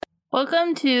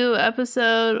Welcome to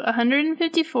episode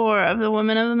 154 of the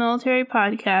Women of the Military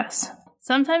podcast.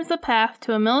 Sometimes the path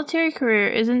to a military career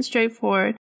isn't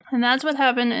straightforward, and that's what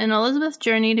happened in Elizabeth's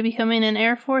journey to becoming an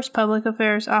Air Force public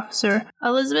affairs officer.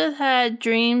 Elizabeth had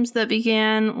dreams that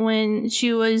began when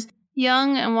she was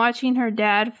young and watching her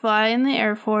dad fly in the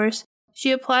Air Force.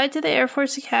 She applied to the Air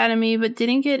Force Academy but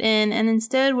didn't get in and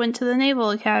instead went to the Naval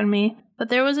Academy. But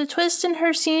there was a twist in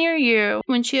her senior year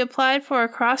when she applied for a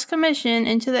cross commission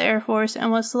into the Air Force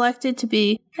and was selected to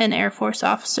be an Air Force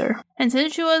officer. And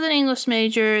since she was an English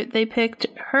major, they picked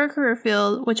her career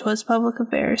field, which was public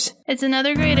affairs. It's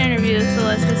another great interview, so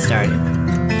let's get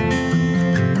started.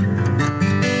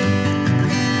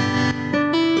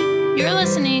 You're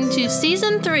listening to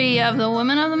Season 3 of the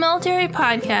Women of the Military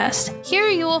podcast. Here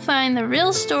you will find the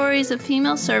real stories of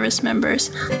female service members.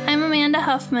 I'm Amanda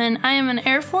Huffman. I am an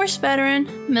Air Force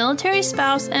veteran, military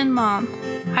spouse, and mom.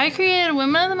 I created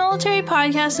Women of the Military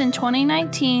podcast in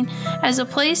 2019 as a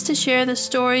place to share the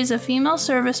stories of female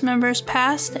service members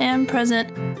past and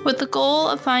present, with the goal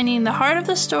of finding the heart of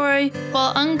the story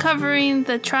while uncovering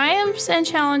the triumphs and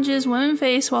challenges women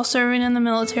face while serving in the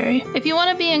military. If you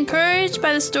want to be encouraged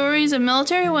by the stories of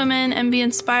military women and be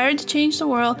inspired to change the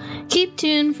world, keep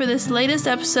tuned for this latest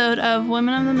episode of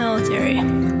Women of the Military.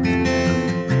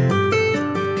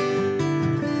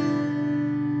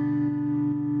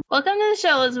 Welcome to the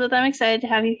show, Elizabeth. I'm excited to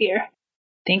have you here.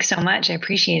 Thanks so much. I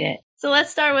appreciate it. So let's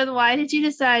start with, why did you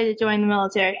decide to join the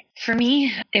military? For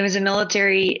me, it was a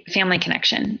military family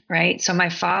connection, right? So my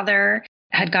father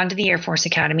had gone to the Air Force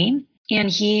Academy, and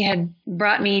he had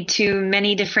brought me to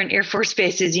many different Air Force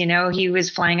bases. You know, he was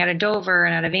flying out of Dover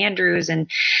and out of Andrews. And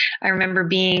I remember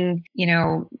being,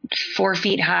 4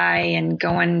 feet high and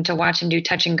going to watch him do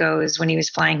touch and goes when he was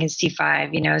flying his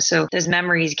C-5, so those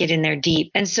memories get in there deep.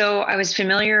 And so I was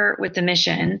familiar with the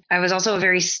mission. I was also a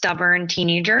very stubborn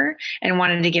teenager and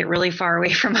wanted to get really far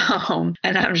away from home.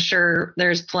 And I'm sure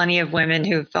there's plenty of women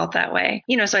who felt that way.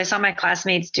 So I saw my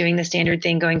classmates doing the standard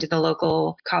thing, going to the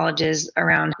local colleges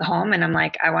around home. And I'm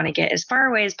like, I want to get as far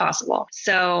away as possible.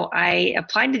 So I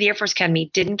applied to the Air Force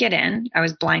Academy, didn't get in. I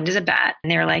was blind as a bat.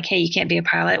 And they were like, hey, you can't be a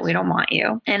pilot. We don't want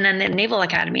you. And then the Naval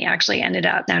Academy actually ended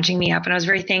up snatching me up. And I was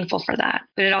very thankful for that.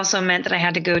 But it also meant that I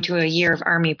had to go to a year of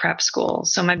Army prep school.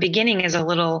 So my beginning is a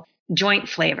little joint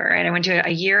flavor. And I went to a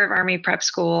year of Army prep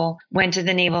school, went to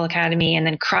the Naval Academy, and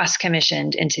then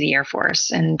cross-commissioned into the Air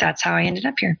Force. And that's how I ended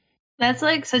up here. That's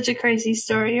like such a crazy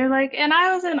story. You're like, and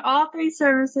I was in all 3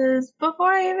 services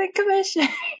before I even commissioned.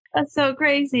 That's so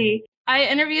crazy. I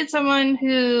interviewed someone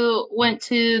who went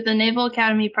to the Naval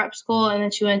Academy prep school, and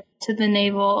then she went to the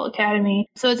Naval Academy.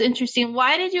 So it's interesting.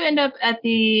 Why did you end up at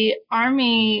the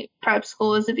Army prep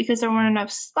school? Is it because there weren't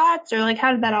enough spots, or like,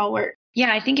 how did that all work?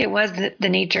 Yeah, I think it was the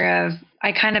nature of,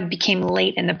 I kind of became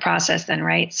late in the process then,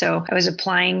 right? So I was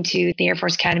applying to the Air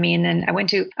Force Academy, and then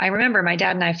I remember my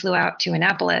dad and I flew out to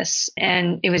Annapolis,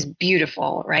 and it was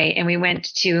beautiful, right? And we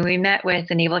met with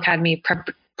the Naval Academy prep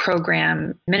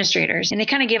program administrators, and they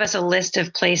kind of gave us a list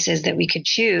of places that we could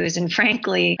choose. And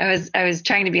frankly, I was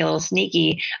trying to be a little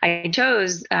sneaky. I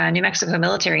chose New Mexico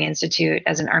Military Institute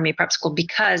as an Army prep school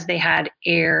because they had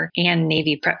Air and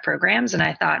Navy prep programs. And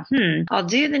I thought, I'll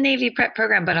do the Navy prep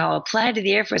program, but I'll apply to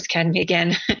the Air Force Academy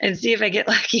again and see if I get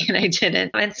lucky. And I didn't.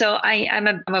 And so I'm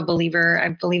a believer. I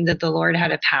believe that the Lord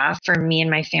had a path for me and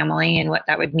my family and what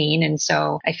that would mean. And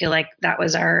so I feel like that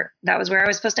was where I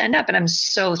was supposed to end up. And I'm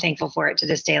so thankful for it to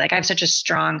this day. Like, I have such a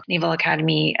strong Naval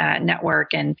Academy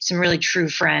network and some really true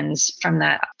friends from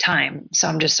that time. So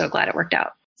I'm just so glad it worked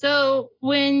out. So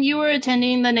when you were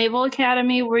attending the Naval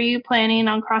Academy, were you planning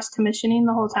on cross-commissioning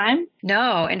the whole time?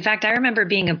 No. In fact, I remember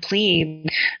being a plebe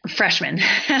freshman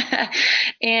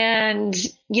and,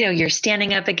 you're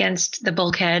standing up against the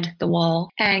bulkhead, the wall,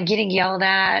 and getting yelled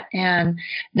at. And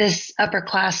this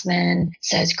upperclassman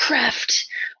says, Kreft,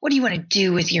 what do you want to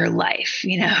do with your life?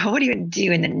 What do you want to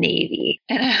do in the Navy?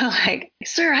 And I'm like,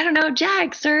 sir, I don't know,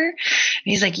 JAG, sir. And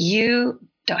he's like, you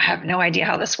don't have no idea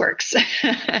how this works.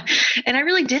 And I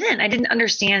really didn't. I didn't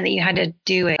understand that you had to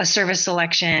do a service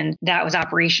selection that was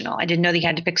operational. I didn't know that you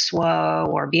had to pick SWO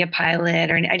or be a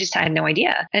pilot, I just had no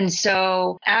idea. And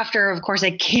so after, of course, I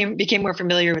became more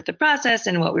familiar with the process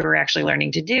and what we were actually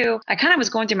learning to do, I kind of was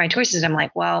going through my choices. I'm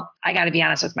like, well, I got to be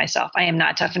honest with myself. I am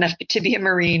not tough enough to be a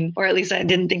Marine, or at least I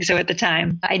didn't think so at the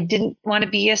time. I didn't want to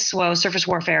be a SWO, surface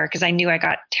warfare, because I knew I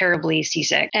got terribly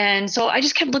seasick. And so I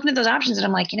just kept looking at those options, and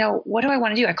I'm like, what do I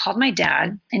want to do? I called my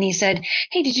dad, and he said,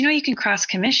 hey, did you know you can cross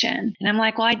commission? And I'm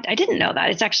like, well, I didn't know that.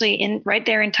 It's actually right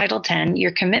there in Title 10.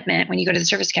 Your commitment when you go to the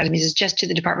service academies is just to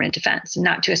the Department of Defense,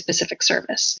 not to a specific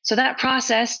service. So that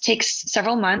process takes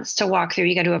several months to walk through.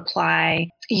 You got to apply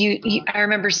I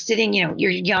remember sitting, you're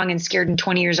young and scared and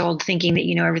 20 years old thinking that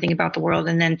you know everything about the world.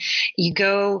 And then you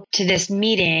go to this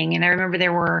meeting, and I remember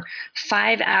there were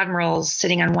 5 admirals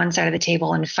sitting on one side of the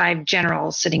table and 5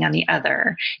 generals sitting on the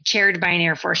other, chaired by an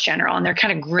Air Force general. And they're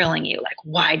kind of grilling you like,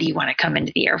 why do you want to come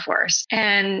into the Air Force?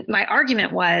 And my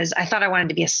argument was, I thought I wanted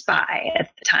to be a spy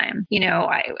at the time.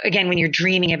 Again, when you're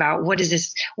dreaming about what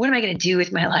am I going to do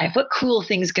with my life? What cool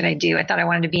things could I do? I thought I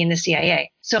wanted to be in the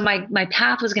CIA. So my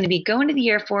path was going to be go into the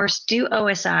Air Force, do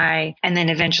OSI, and then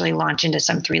eventually launch into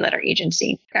some 3-letter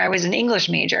agency. I was an English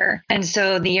major. And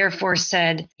so the Air Force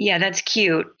said, yeah, that's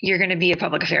cute. You're going to be a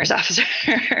public affairs officer.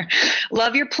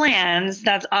 Love your plans.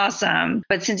 That's awesome.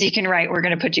 But since you can write, we're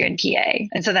going to put you in PA.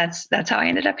 And so that's how I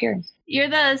ended up here. You're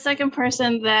the second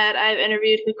person that I've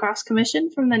interviewed who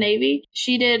cross-commissioned from the Navy.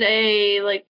 She did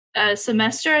a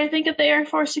semester, I think, at the Air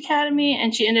Force Academy,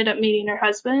 and she ended up meeting her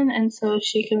husband, and so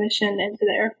she commissioned into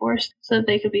the Air Force so that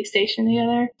they could be stationed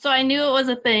together. So I knew it was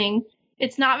a thing.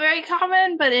 It's not very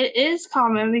common, but it is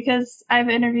common because I've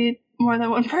interviewed more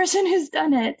than one person who's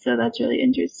done it. So that's really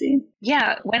interesting.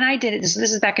 Yeah. When I did it, this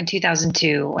is back in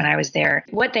 2002 when I was there,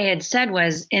 what they had said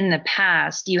was in the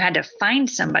past, you had to find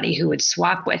somebody who would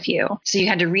swap with you. So you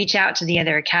had to reach out to the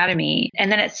other academy.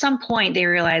 And then at some point they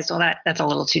realized, well, that's a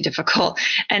little too difficult.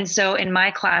 And so in my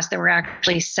class, there were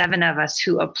actually 7 of us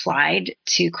who applied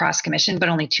to cross commission, but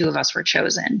only 2 of us were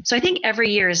chosen. So I think every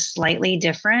year is slightly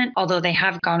different, although they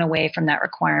have gone away from that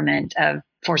requirement of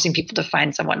forcing people to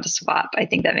find someone to swap. I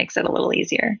think that makes it a little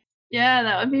easier. Yeah,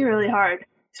 that would be really hard.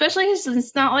 Especially because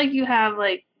it's not like you have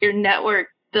your network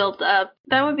built up.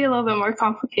 That would be a little bit more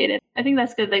complicated. I think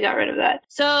that's good they got rid of that.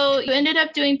 So you ended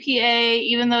up doing PA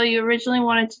even though you originally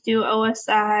wanted to do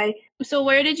OSI. So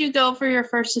where did you go for your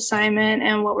first assignment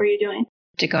and what were you doing?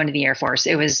 To go into the Air Force,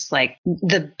 it was like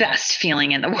the best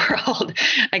feeling in the world.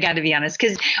 I got to be honest,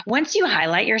 because once you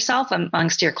highlight yourself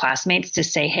amongst your classmates to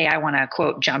say, hey, I want to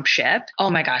quote jump ship.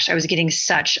 Oh my gosh, I was getting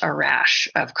such a rash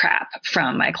of crap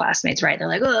from my classmates, right? They're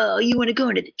like, oh, you want to go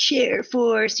into the chair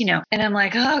force, and I'm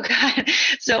like, oh God.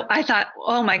 So I thought,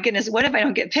 oh my goodness, what if I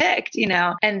don't get picked,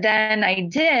 And then I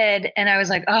did. And I was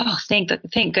like, oh, thank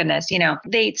goodness,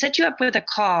 they set you up with a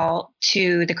call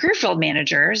to the career field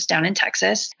managers down in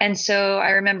Texas. And so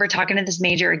I remember talking to this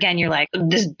major again, you're like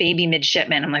this baby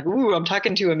midshipman. I'm like, ooh, I'm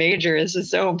talking to a major. This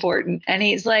is so important. And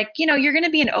he's like, you're going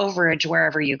to be an overage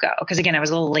wherever you go. Cause again, I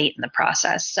was a little late in the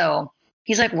process. So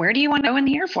he's like, where do you want to go in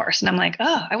the Air Force? And I'm like,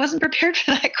 oh, I wasn't prepared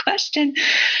for that question,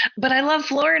 but I love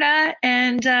Florida.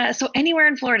 And so anywhere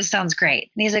in Florida sounds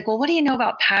great. And he's like, well, what do you know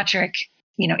about Patrick,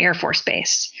 Air Force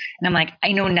Base? And I'm like,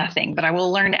 I know nothing, but I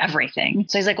will learn everything.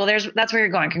 So he's like, well, that's where you're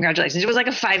going. Congratulations. It was like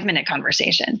a 5-minute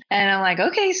conversation. And I'm like,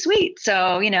 okay, sweet.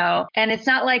 So, and it's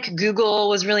not like Google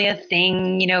was really a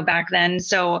thing, back then.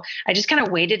 So I just kind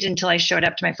of waited until I showed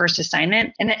up to my first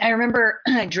assignment. And I remember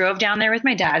I drove down there with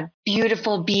my dad,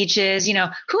 beautiful beaches, who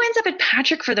ends up at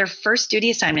Patrick for their first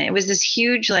duty assignment? It was this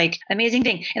huge, amazing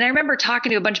thing. And I remember talking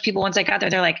to a bunch of people once I got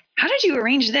there. They're like, how did you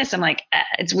arrange this? I'm like,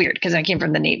 it's weird because I came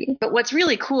from the Navy. But what's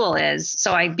really cool is,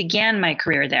 so I began my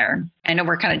career there. I know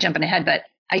we're kind of jumping ahead, but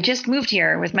I just moved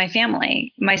here with my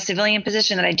family. My civilian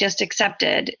position that I just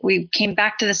accepted, we came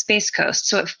back to the Space Coast.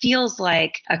 So it feels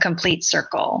like a complete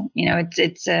circle.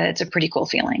 It's a pretty cool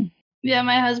feeling. Yeah,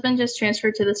 my husband just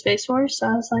transferred to the Space Force. So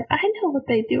I was like, I know what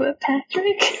they do at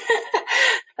Patrick.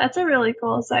 That's a really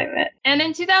cool assignment. And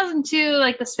in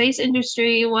 2002, the space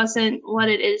industry wasn't what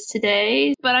it is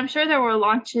today, but I'm sure there were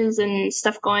launches and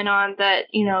stuff going on that,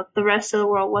 the rest of the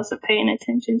world wasn't paying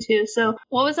attention to. So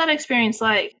what was that experience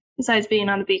like besides being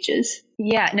on the beaches?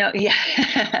 Yeah.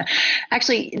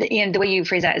 Actually, the way you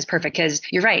phrase that is perfect because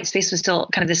you're right. Space was still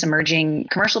kind of this emerging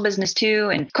commercial business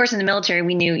too. And of course, in the military,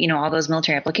 we knew, all those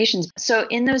military applications. So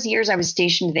in those years I was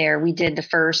stationed there, we did the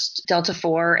first Delta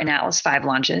IV and Atlas V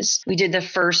launches. We did the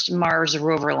first Mars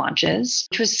rover launches,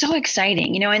 which was so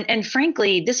exciting, and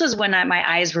frankly, this was when my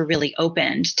eyes were really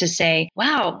opened to say,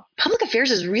 wow, public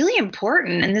affairs is really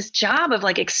important. And this job of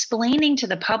explaining to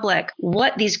the public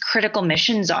what these critical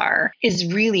missions are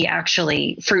is really actually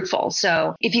fruitful.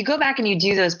 So if you go back and you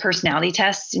do those personality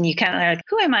tests and you kind of like,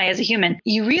 who am I as a human?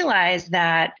 You realize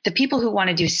that the people who want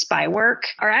to do spy work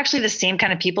are actually the same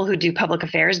kind of people who do public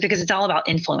affairs because it's all about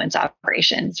influence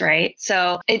operations, right?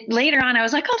 So later on, I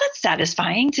was like, oh, that's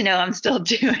satisfying to know I'm still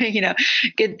doing,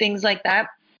 good things like that.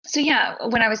 So yeah,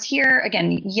 when I was here,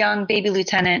 again, young baby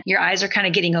lieutenant, your eyes are kind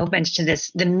of getting opened to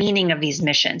the meaning of these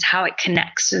missions, how it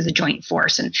connects to the joint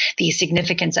force and the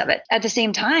significance of it. At the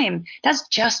same time, that's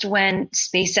just when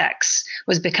SpaceX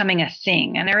was becoming a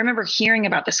thing. And I remember hearing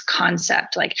about this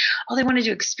concept, like, oh, they want to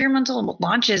do experimental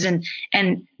launches and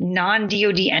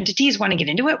non-DoD entities want to get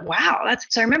into it. Wow.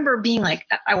 So I remember being like,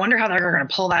 I wonder how they're going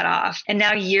to pull that off. And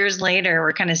now years later,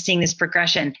 we're kind of seeing this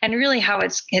progression and really how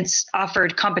it's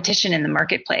offered competition in the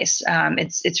marketplace.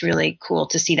 It's really cool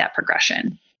to see that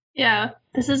progression. Yeah,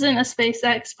 this isn't a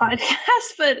SpaceX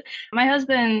podcast, but my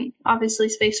husband, obviously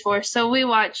Space Force, so we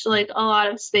watch like a lot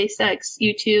of SpaceX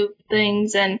YouTube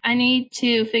things, and I need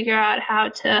to figure out how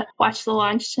to watch the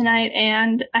launch tonight,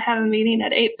 and I have a meeting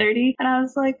at 8:30, and I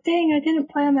was like, dang, I didn't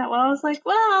plan that well. I was like,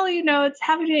 well, it's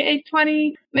happening at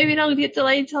 8:20. Maybe it'll get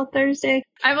delayed till Thursday.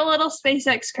 I'm a little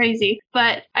SpaceX crazy,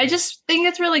 but I just think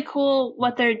it's really cool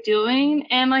what they're doing.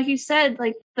 And like you said,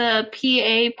 like the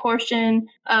PA portion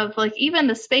of like even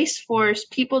the Space Force,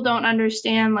 people don't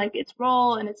understand like its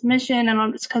role and its mission,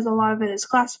 and it's because a lot of it is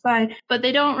classified, but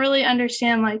they don't really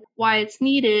understand like why it's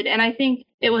needed. And I think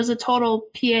it was a total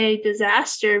PA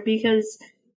disaster because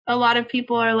a lot of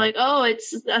people are like, oh,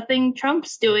 it's a thing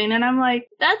Trump's doing. And I'm like,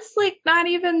 that's like not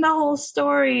even the whole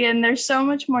story. And there's so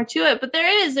much more to it. But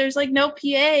there's like no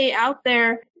PA out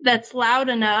there that's loud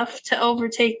enough to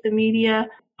overtake the media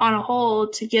on a whole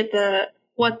to get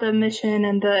what the mission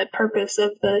and the purpose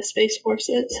of the Space Force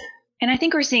is. And I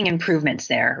think we're seeing improvements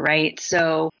there, right?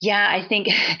 So yeah, I think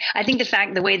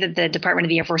the way that the Department of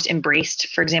the Air Force embraced,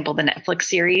 for example, the Netflix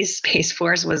series Space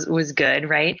Force was good,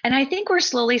 right? And I think we're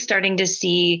slowly starting to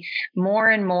see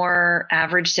more and more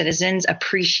average citizens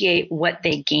appreciate what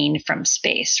they gain from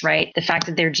space, right? The fact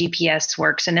that their GPS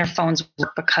works and their phones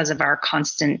work because of our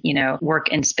constant, work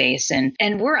in space. And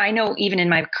I know even in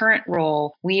my current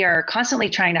role, we are constantly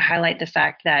trying to highlight the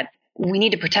fact that we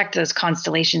need to protect those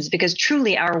constellations because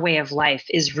truly our way of life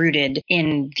is rooted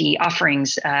in the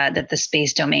offerings that the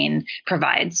space domain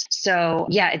provides. So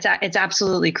yeah, it's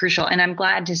absolutely crucial. And I'm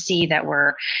glad to see that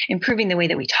we're improving the way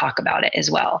that we talk about it as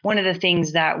well. One of the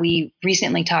things that we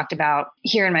recently talked about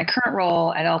here in my current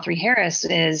role at L3Harris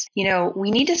is, we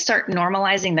need to start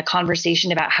normalizing the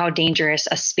conversation about how dangerous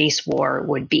a space war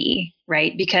would be,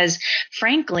 right? Because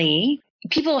frankly,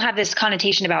 people have this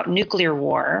connotation about nuclear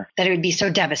war that it would be so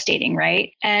devastating,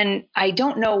 right? And I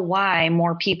don't know why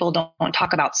more people don't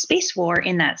talk about space war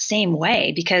in that same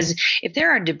way, because if there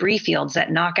are debris fields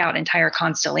that knock out entire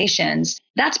constellations,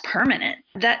 that's permanent.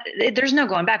 That there's no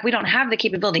going back. We don't have the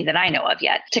capability that I know of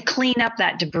yet to clean up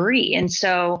that debris. And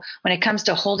so when it comes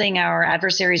to holding our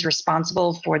adversaries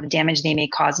responsible for the damage they may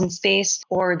cause in space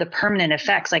or the permanent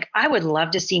effects, like I would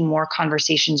love to see more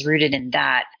conversations rooted in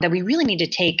that we really need to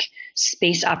take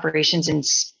space operations and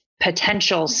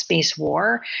potential space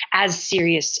war as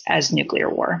serious as nuclear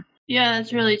war. Yeah,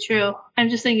 that's really true. I'm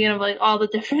just thinking of like all the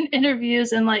different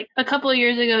interviews, and like a couple of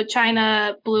years ago,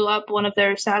 China blew up one of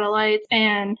their satellites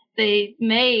and they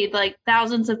made like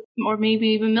thousands of, or maybe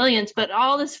even millions, but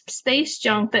all this space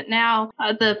junk that now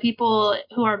the people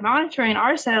who are monitoring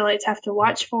our satellites have to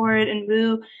watch for it and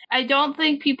move. I don't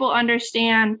think people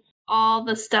understand all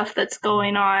the stuff that's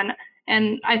going on.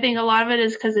 And I think a lot of it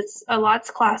is because a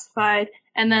lot's classified.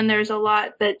 And then there's a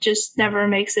lot that just never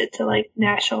makes it to like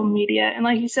national media. And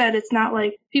like you said, it's not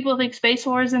like people think Space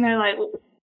Wars and they're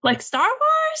like Star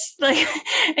Wars? Like,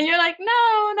 and you're like,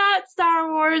 no, not Star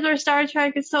Wars or Star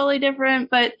Trek. It's totally different.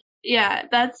 But yeah,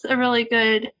 that's a really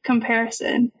good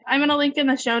comparison. I'm going to link in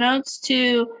the show notes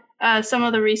to some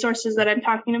of the resources that I'm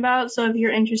talking about. So if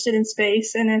you're interested in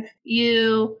space and if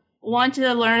you want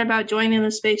to learn about joining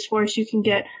the Space Force, you can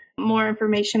get more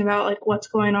information about like what's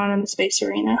going on in the space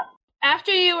arena.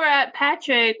 After you were at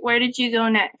Patrick, where did you go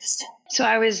next? So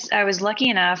I was lucky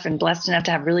enough and blessed enough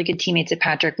to have really good teammates at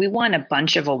Patrick. We won a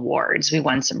bunch of awards. We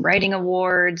won some writing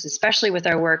awards, especially with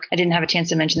our work. I didn't have a chance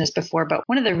to mention this before, but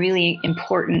one of the really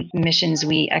important missions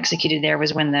we executed there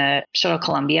was when the Shuttle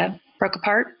Columbia broke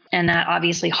apart. And that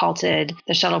obviously halted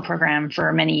the shuttle program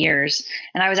for many years.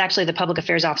 And I was actually the public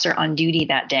affairs officer on duty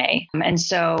that day. And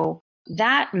so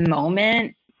that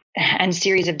moment and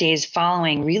series of days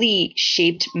following really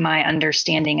shaped my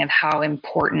understanding of how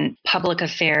important public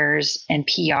affairs and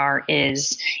PR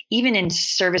is, even in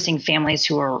servicing families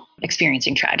who are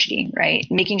experiencing tragedy, right?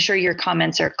 Making sure your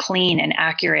comments are clean and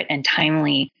accurate and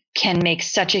timely can make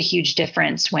such a huge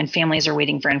difference when families are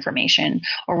waiting for information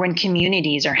or when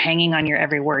communities are hanging on your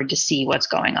every word to see what's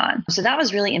going on. So that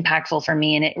was really impactful for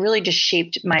me. And it really just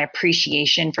shaped my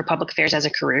appreciation for public affairs as a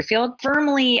career field.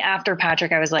 Firmly after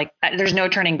Patrick, I was like, there's no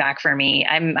turning back for me.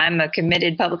 I'm a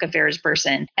committed public affairs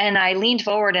person. And I leaned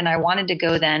forward and I wanted to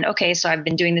go then, okay, so I've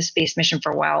been doing this space mission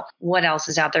for a while. What else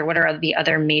is out there? What are the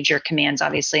other major commands,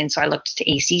 obviously? And so I looked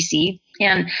to ACC.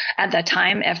 And at that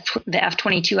time, the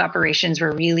F-22 operations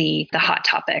were really the hot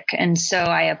topic. And so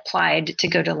I applied to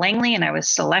go to Langley and I was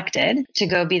selected to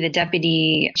go be the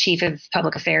deputy chief of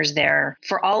public affairs there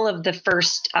for all of the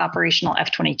first operational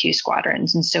F-22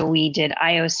 squadrons. And so we did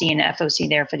IOC and FOC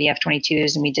there for the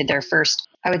F-22s, and we did their first,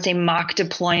 I would say, mock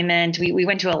deployment. We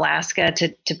went to Alaska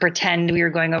to pretend we were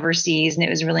going overseas, and it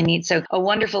was really neat. So a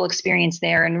wonderful experience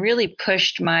there, and really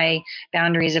pushed my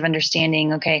boundaries of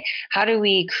understanding, okay, how do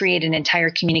we create an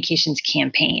entire communications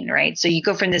campaign, right? So you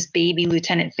go from this baby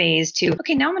lieutenant phase to,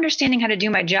 okay, now I'm understanding how to do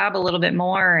my job a little bit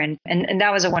more. And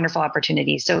that was a wonderful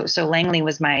opportunity. So Langley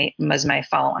was my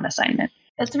follow-on assignment.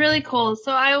 That's really cool.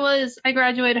 So I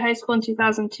graduated high school in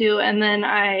 2002, and then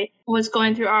I was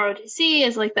going through ROTC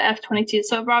as like the F-22.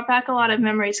 So it brought back a lot of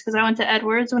memories because I went to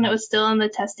Edwards when it was still in the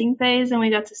testing phase, and we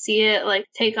got to see it like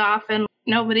take off, and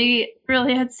nobody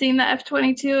really had seen the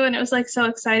F-22, and it was like so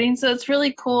exciting. So it's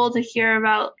really cool to hear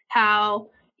about how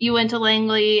you went to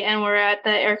Langley and were at the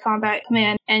Air Combat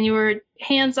Command, and you were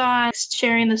hands-on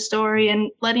sharing the story and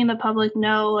letting the public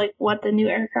know like what the new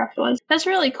aircraft was. That's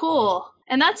really cool.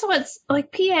 And that's what's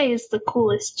like, PA is the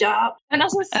coolest job. And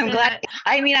I'm glad.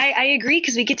 I mean, I agree,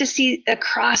 because we get to see a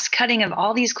cross cutting of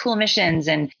all these cool missions.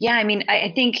 And yeah, I mean,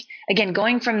 I think, again,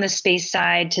 going from the space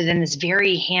side to then this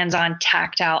very hands-on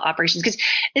tactile operations, because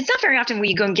it's not very often where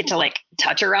you go and get to like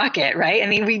touch a rocket, right? I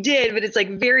mean, we did, but it's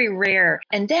like very rare.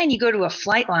 And then you go to a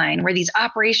flight line where these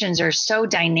operations are so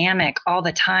dynamic all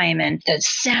the time, and the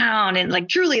sound, and like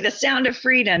truly the sound of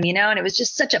freedom, you know, and it was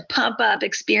just such a pump up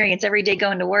experience every day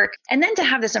going to work. And then to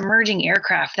have this emerging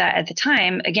aircraft that at the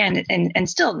time, again, and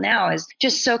still now is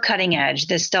just so cutting edge,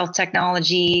 the stealth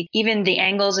technology, even the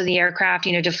angles of the aircraft,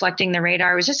 you know, deflecting the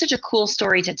radar, was just such a cool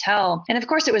story to tell. And of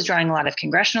course, it was drawing a lot of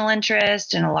congressional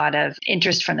interest and a lot of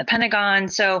interest from the Pentagon.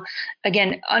 So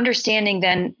again, understanding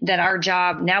then that our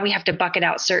job, now we have to bucket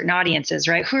out certain audiences,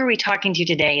 right? Who are we talking to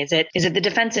today? Is it the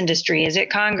defense industry? Is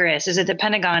it Congress? Is it the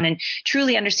Pentagon? And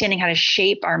truly understanding how to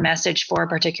shape our message for a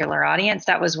particular audience.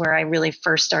 That was where I really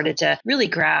first started to really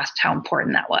grasp how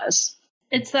important that was.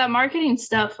 It's that marketing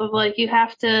stuff of like, you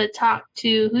have to talk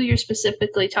to who you're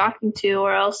specifically talking to,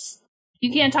 or else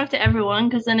you can't talk to everyone,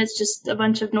 because then it's just a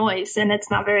bunch of noise and it's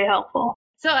not very helpful.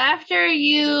 So after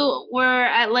you were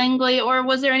at Langley, or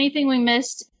was there anything we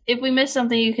missed? If we missed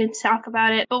something, you could talk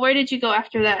about it. But where did you go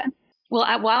after that? Well,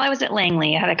 while I was at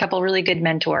Langley, I had a couple really good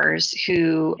mentors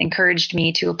who encouraged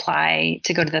me to apply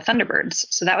to go to the Thunderbirds.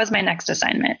 So that was my next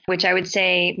assignment, which I would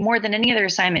say more than any other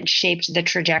assignment shaped the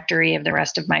trajectory of the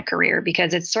rest of my career,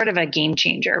 because it's sort of a game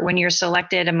changer. When you're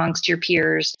selected amongst your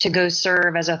peers to go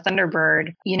serve as a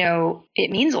Thunderbird, you know,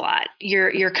 it means a lot.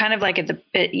 You're kind of like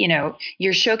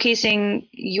you're showcasing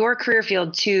your career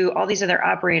field to all these other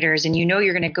operators, and you know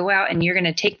you're going to go out and you're going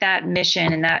to take that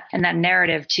mission and that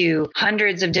narrative to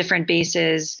hundreds of different bases,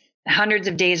 hundreds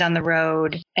of days on the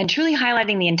road, and truly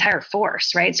highlighting the entire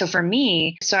force, right? So for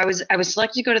me, I was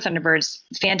selected to go to Thunderbirds,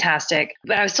 fantastic,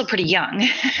 but I was still pretty young.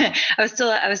 I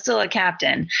was still a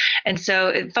captain. And so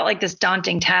it felt like this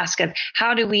daunting task of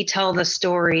how do we tell the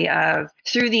story of,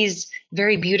 through these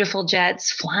very beautiful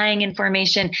jets flying in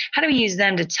formation, how do we use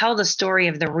them to tell the story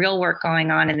of the real work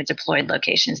going on in the deployed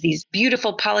locations? These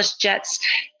beautiful polished jets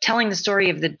telling the story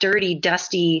of the dirty,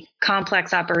 dusty,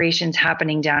 complex operations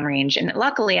happening downrange. And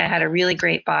luckily, I had a really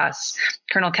great boss,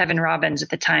 Colonel Kevin Robbins at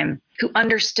the time, who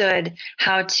understood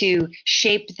how to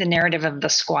shape the narrative of the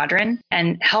squadron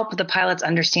and help the pilots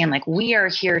understand, like, we are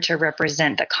here to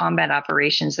represent the combat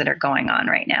operations that are going on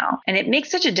right now. And it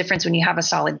makes such a difference when you have a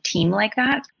solid team like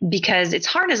that, because it's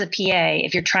hard as a PA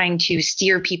if you're trying to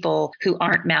steer people who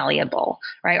aren't malleable,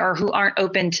 right? Or who aren't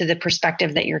open to the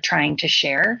perspective that you're trying to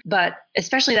share. But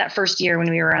especially that first year when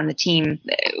we were on the team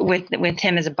with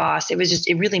him as a boss, it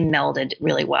really melded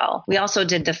really well. We also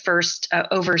did the first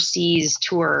overseas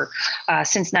tour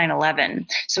since 9/11.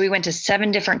 So we went to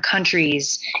 7 different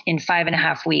countries in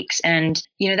 5.5 weeks. And,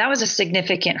 that was a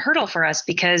significant hurdle for us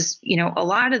because, a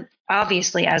lot of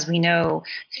obviously, as we know,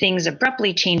 things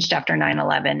abruptly changed after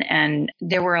 9/11, and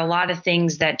there were a lot of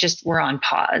things that just were on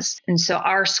pause. And so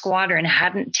our squadron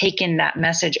hadn't taken that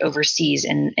message overseas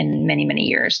in many, many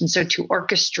years. And so to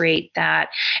orchestrate that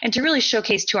and to really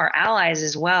showcase to our allies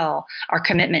as well, our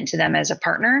commitment to them as a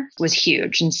partner was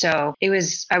huge. And so it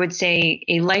was, I would say,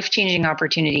 a life-changing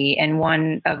opportunity, and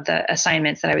one of the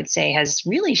assignments that I would say has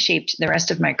really shaped the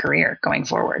rest of my career going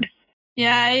forward.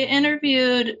 Yeah, I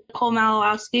interviewed Cole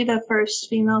Malowski, the first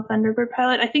female Thunderbird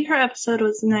pilot. I think her episode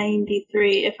was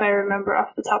 93, if I remember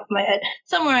off the top of my head,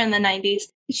 somewhere in the 90s.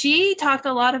 She talked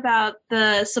a lot about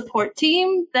the support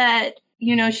team that,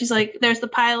 you know, she's like, there's the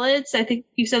pilots. I think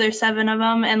you said there's 7 of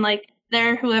them, and like,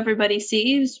 they're who everybody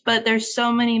sees, but there's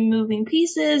so many moving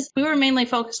pieces. We were mainly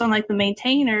focused on like the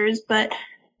maintainers, but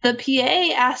the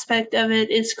PA aspect of it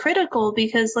is critical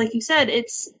because, like you said,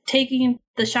 it's taking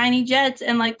the shiny jets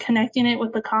and like connecting it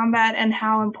with the combat and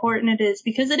how important it is,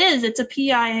 because it's a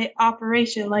PI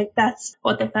operation. Like that's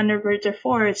what the Thunderbirds are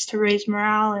for. It's to raise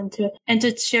morale and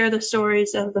to share the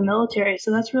stories of the military.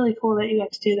 So that's really cool that you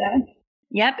got to do that.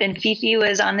 Yep. And Fifi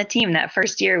was on the team that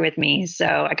first year with me. So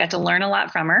I got to learn a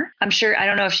lot from her. I'm sure, I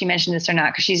don't know if she mentioned this or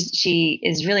not, because she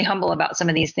is really humble about some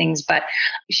of these things, but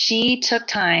she took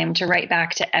time to write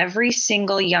back to every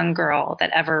single young girl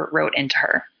that ever wrote into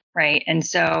her. Right. And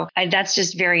so that's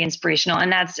just very inspirational. And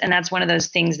that's one of those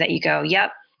things that you go,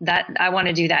 yep, that I want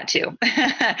to do that too.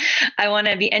 I want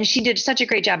to be, and she did such a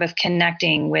great job of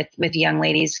connecting with young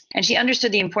ladies, and she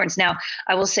understood the importance. Now,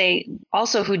 I will say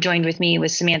also who joined with me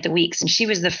was Samantha Weeks, and she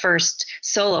was the first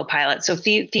solo pilot. So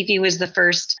Fifi was the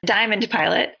first diamond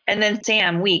pilot, and then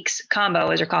Sam Weeks, Combo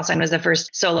as her call sign, was the first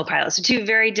solo pilot. So 2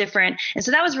 very different. And so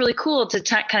that was really cool to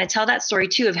kind of tell that story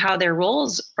too, of how their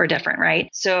roles are different, right?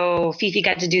 So Fifi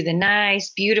got to do the nice,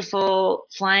 beautiful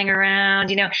flying around,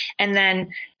 you know, and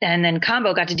then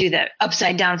Combo got to do the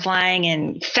upside down flying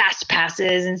and fast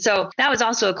passes. And so that was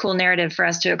also a cool narrative for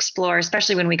us to explore,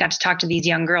 especially when we got to talk to these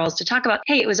young girls, to talk about,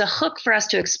 hey, it was a hook for us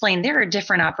to explain there are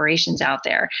different operations out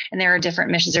there, and there are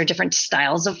different missions, there are different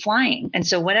styles of flying. And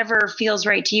so whatever feels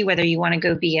right to you, whether you want to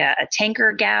go be a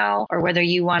tanker gal or whether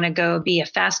you want to go be a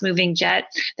fast moving jet,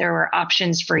 there were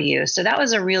options for you. So that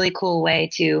was a really cool way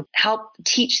to help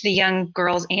teach the young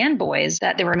girls and boys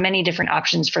that there were many different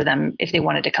options for them if they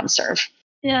wanted to come serve.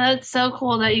 Yeah, that's so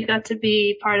cool that you got to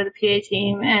be part of the PA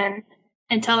team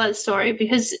and tell that story,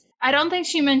 because I don't think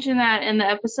she mentioned that in the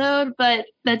episode, but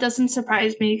that doesn't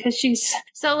surprise me because she's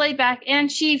so laid back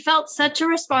and she felt such a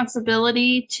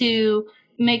responsibility to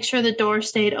make sure the door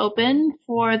stayed open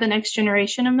for the next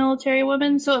generation of military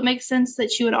women. So it makes sense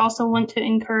that she would also want to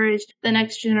encourage the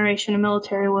next generation of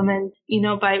military women, you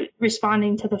know, by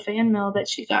responding to the fan mail that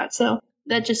she got. So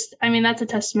that just, I mean, that's a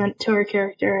testament to her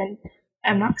character, and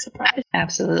I'm not surprised.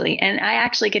 Absolutely. And I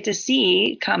actually get to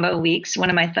see Combo Weeks, one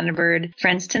of my Thunderbird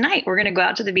friends, tonight. We're going to go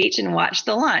out to the beach and watch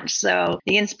the launch. So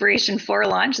the inspiration for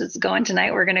launch that's going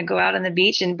tonight, we're going to go out on the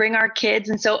beach and bring our kids.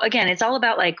 And so again, it's all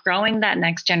about like growing that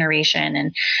next generation,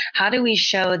 and how do we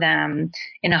show them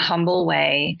in a humble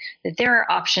way that there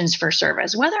are options for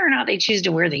service, whether or not they choose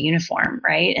to wear the uniform,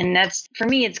 right? And that's, for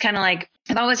me, it's kind of like,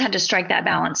 I've always had to strike that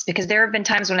balance, because there have been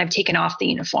times when I've taken off the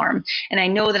uniform and I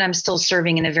know that I'm still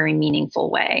serving in a very meaningful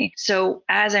way. So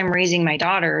as I'm raising my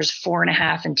daughters,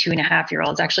 4.5 and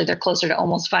 2.5-year-olds, actually they're closer to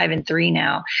almost 5 and 3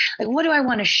 now. Like, what do I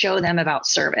want to show them about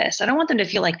service? I don't want them to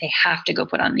feel like they have to go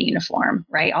put on the uniform,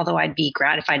 right? Although I'd be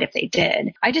gratified if they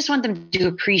did. I just want them to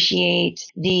appreciate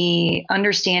the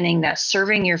understanding that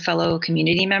serving your fellow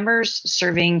community members,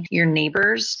 serving your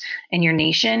neighbors and your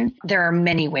nation, there are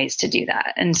many ways to do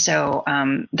that. And so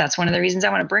that's one of the reasons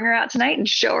I want to bring her out tonight and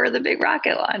show her the big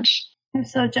rocket launch. I'm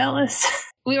so jealous.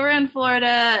 We were in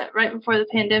Florida right before the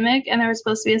pandemic, and there was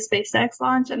supposed to be a SpaceX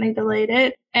launch, and they delayed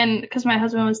it. And because my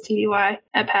husband was TDY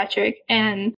at Patrick,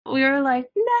 and we were like,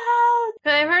 no,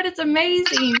 but I heard it's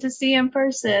amazing to see in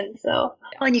person. So,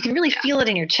 well, and you can really feel it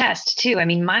in your chest too. I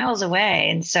mean, miles away.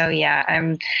 And so, yeah,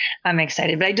 I'm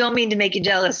excited, but I don't mean to make you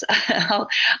jealous.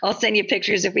 I'll send you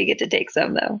pictures if we get to take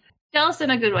some, though. Jealous in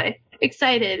a good way.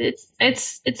 Excited.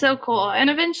 It's so cool.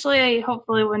 And eventually,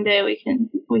 hopefully one day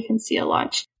we can see a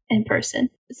launch in person.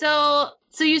 So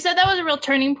you said that was a real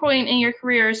turning point in your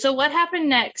career. So what happened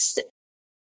next?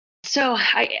 So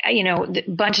a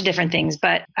bunch of different things,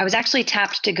 but I was actually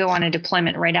tapped to go on a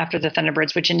deployment right after the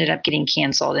Thunderbirds, which ended up getting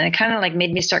canceled. And it kind of like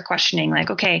made me start questioning like,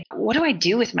 okay, what do I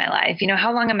do with my life?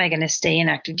 How long am I going to stay in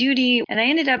active duty? And I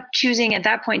ended up choosing at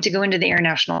that point to go into the Air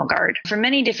National Guard for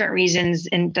many different reasons.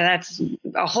 And that's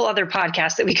a whole other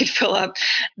podcast that we could fill up.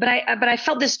 But I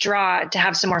felt this draw to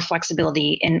have some more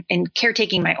flexibility in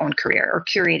caretaking my own career or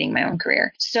curating my own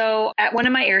career. So at one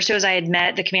of my air shows, I had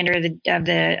met the commander of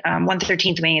the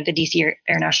 113th Wing of the DC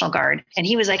Air National Guard. And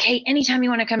he was like, hey, anytime you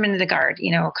want to come into the Guard,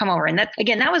 come over. And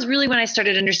that was really when I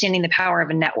started understanding the power of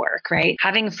a network, right?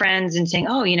 Having friends and saying,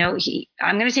 oh,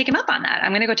 I'm going to take him up on that.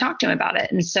 I'm going to go talk to him about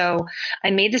it. And so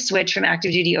I made the switch from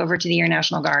active duty over to the Air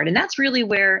National Guard. And that's really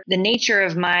where the nature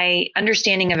of my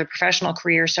understanding of a professional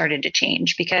career started to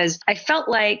change, because I felt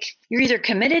like you're either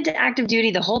committed to active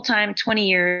duty the whole time, 20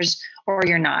 years, or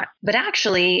you're not. But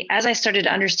actually, as I started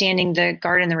understanding the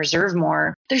Guard and the Reserve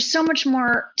more, there's so much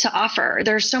more to offer.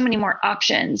 There's so many more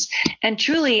options. And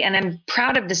truly, and I'm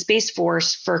proud of the Space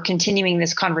Force for continuing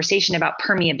this conversation about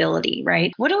permeability,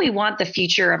 right? What do we want the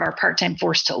future of our part-time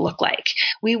force to look like?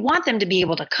 We want them to be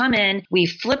able to come in, we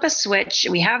flip a switch,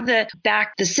 we have the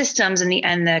systems and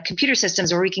the computer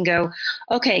systems where we can go,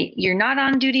 okay, you're not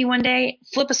on duty one day,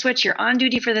 flip a switch, you're on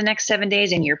duty for the next 7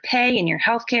 days, and your pay and your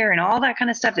healthcare and all that kind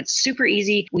of stuff, it's super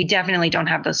easy. We definitely don't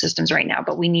have those systems right now,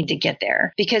 but we need to get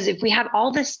there, because if we have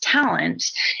all this talent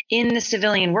in the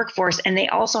civilian workforce and they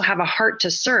also have a heart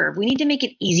to serve, we need to make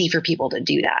it easy for people to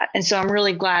do that. And so I'm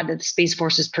really glad that the Space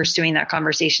Force is pursuing that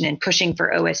conversation and pushing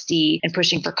for OSD and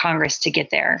pushing for Congress to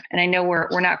get there. And I know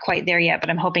we're not quite there yet, but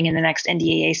I'm hoping in the next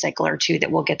NDAA cycle or two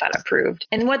that we'll get that approved.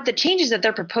 And what the changes that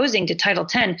they're proposing to Title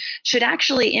 10 should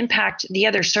actually impact the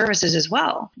other services as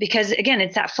well, because again,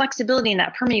 it's that flexibility and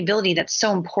that permeability that's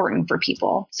so important for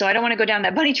people. So I don't want to go down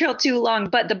that bunny trail too long,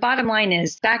 but the bottom line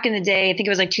is, back in the day, I think it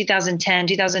was like 2010,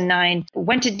 2009,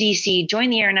 went to DC,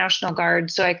 joined the Air National Guard.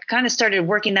 So I kind of started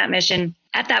working that mission.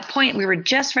 At that point, we were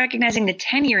just recognizing the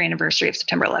 10-year anniversary of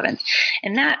September 11th.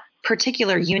 And that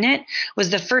particular unit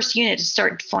was the first unit to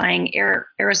start flying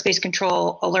aerospace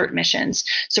control alert missions.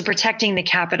 So protecting the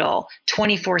Capitol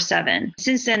 24/7.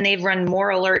 Since then, they've run more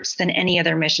alerts than any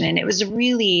other mission. And it was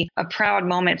really a proud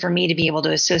moment for me to be able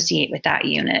to associate with that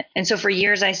unit. And so for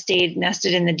years, I stayed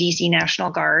nested in the DC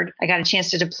National Guard. I got a chance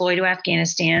to deploy to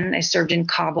Afghanistan. I served in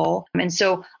Kabul. And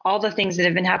so all the things that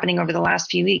have been happening over the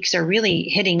last few weeks are really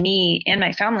hitting me and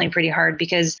my family pretty hard,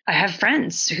 because I have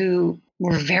friends who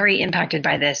were very impacted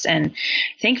by this. And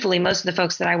thankfully, most of the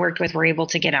folks that I worked with were able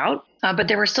to get out. But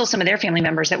there were still some of their family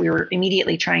members that we were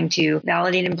immediately trying to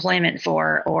validate employment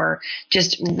for, or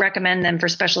just recommend them for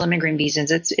special immigrant visas.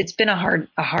 It's been a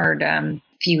hard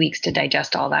few weeks to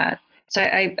digest all that. So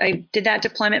I did that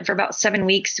deployment for about 7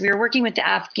 weeks. We were working with the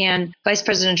Afghan Vice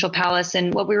Presidential Palace,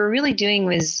 and what we were really doing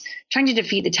was trying to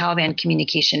defeat the Taliban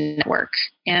communication network.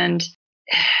 And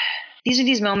these are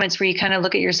these moments where you kind of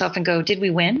look at yourself and go, did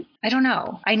we win? I don't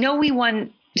know. I know we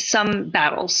won some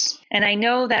battles. And I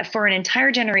know that for an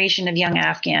entire generation of young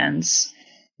Afghans,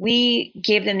 we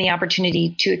gave them the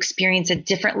opportunity to experience a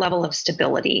different level of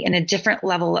stability and a different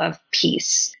level of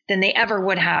peace than they ever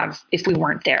would have if we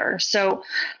weren't there. So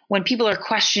when people are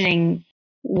questioning,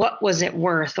 what was it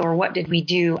worth, or what did we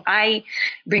do? I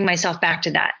bring myself back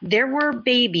to that. There were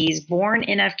babies born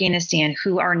in Afghanistan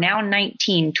who are now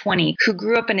 19, 20, who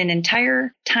grew up in an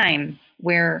entire time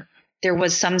where there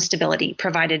was some stability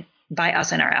provided by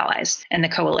us and our allies and the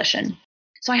coalition.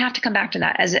 So I have to come back to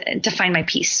that to find my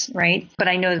peace, right? But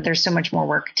I know that there's so much more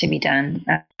work to be done.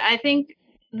 I think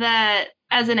that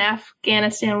as an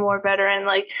Afghanistan war veteran,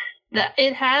 that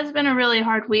it has been a really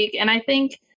hard week. And I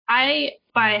think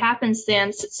by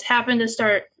happenstance, happened to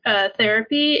start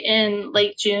therapy in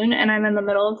late June, and I'm in the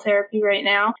middle of therapy right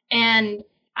now. And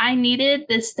I needed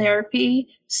this therapy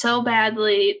so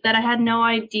badly that I had no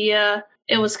idea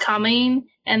it was coming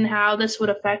and how this would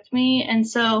affect me. And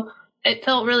so it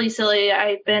felt really silly.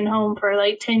 I've been home for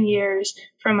 10 years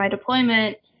from my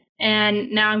deployment,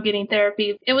 and now I'm getting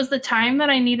therapy. It was the time that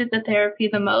I needed the therapy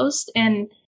the most. And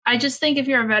I just think if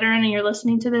you're a veteran and you're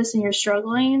listening to this and you're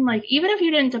struggling, even if you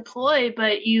didn't deploy,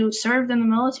 but you served in the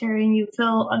military and you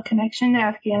feel a connection to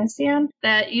Afghanistan,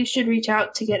 that you should reach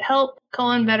out to get help.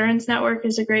 Colon Veterans Network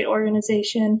is a great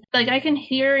organization. I can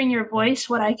hear in your voice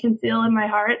what I can feel in my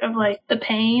heart of the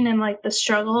pain and the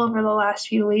struggle over the last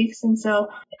few weeks. And so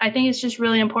I think it's just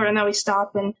really important that we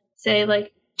stop and say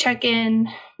check in,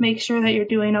 make sure that you're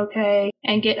doing okay,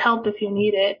 and get help if you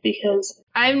need it, because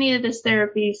I've needed this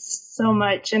therapy so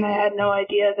much, and I had no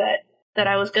idea that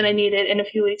I was going to need it in a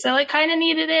few weeks. I kind of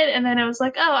needed it, and then I was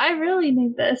like, oh, I really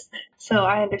need this. So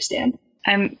I understand.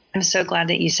 I'm so glad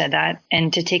that you said that.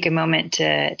 And to take a moment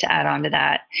to add on to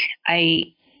that,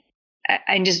 let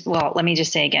me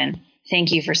just say again,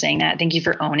 thank you for saying that. Thank you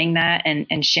for owning that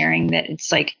and sharing that.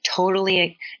 It's like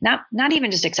totally not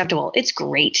even just acceptable. It's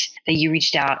great that you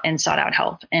reached out and sought out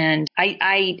help. And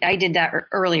I did that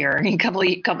earlier, a couple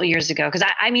of years ago. Cause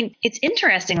I mean, it's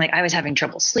interesting. Like I was having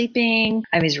trouble sleeping.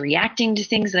 I was reacting to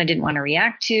things that I didn't want to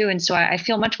react to. And so I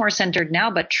feel much more centered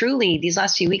now, but truly these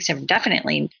last few weeks have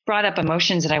definitely brought up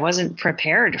emotions that I wasn't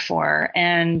prepared for.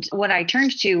 And what I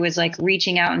turned to was like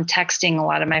reaching out and texting a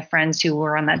lot of my friends who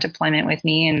were on that deployment with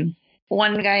me. And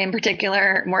one guy in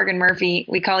particular, Morgan Murphy,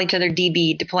 we call each other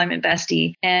DB, deployment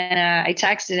bestie. And I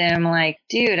texted him like,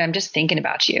 dude, I'm just thinking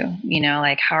about you,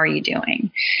 like, how are you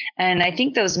doing? And I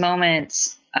think those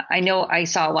moments, I know I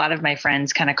saw a lot of my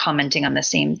friends kind of commenting on the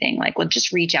same thing, like, well,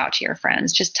 just reach out to your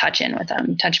friends, just touch in with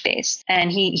them, touch base.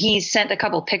 And he sent a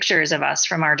couple pictures of us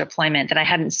from our deployment that I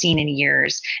hadn't seen in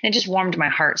years. And it just warmed my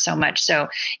heart so much. So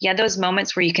yeah, those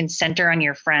moments where you can center on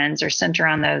your friends or center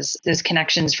on those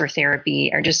connections for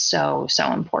therapy are just so,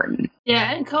 so important.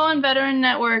 Yeah, and Cohen Veteran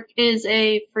Network is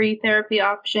a free therapy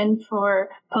option for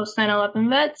post 9/11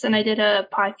 vets. And I did a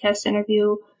podcast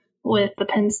interview with the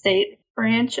Penn State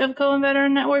branch of Cohen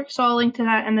Veteran Network. So I'll link to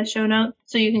that in the show notes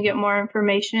so you can get more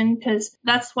information, because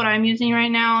that's what I'm using right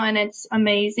now and it's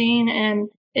amazing. And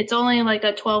it's only like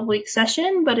a 12-week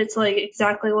session, but it's like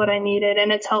exactly what I needed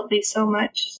and it's helped me so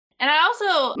much. And I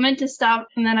also meant to stop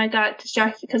and then I got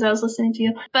distracted because I was listening to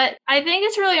you. But I think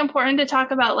it's really important to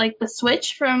talk about like the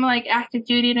switch from like active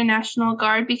duty to National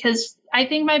Guard, because I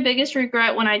think my biggest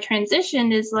regret when I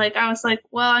transitioned is like, I was like,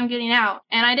 well, I'm getting out.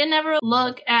 And I didn't ever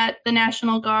look at the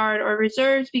National Guard or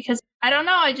reserves because I don't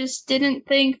know, I just didn't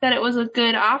think that it was a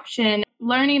good option.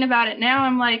 Learning about it now,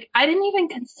 I'm like, I didn't even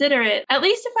consider it. At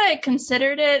least if I had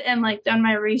considered it and like done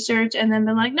my research and then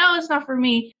been like, no, it's not for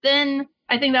me, then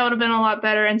I think that would have been a lot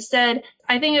better. Instead,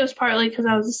 I think it was partly because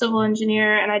I was a civil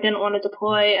engineer and I didn't want to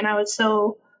deploy and I was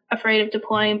so afraid of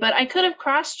deploying, but I could have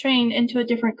cross-trained into a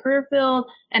different career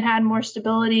field and had more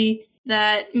stability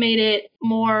that made it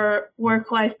more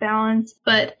work-life balance.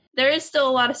 But there is still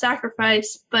a lot of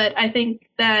sacrifice, but I think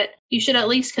that you should at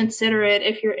least consider it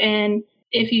if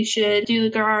you should do the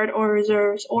Guard or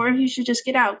reserves, or if you should just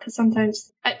get out, because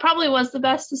sometimes it probably was the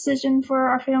best decision for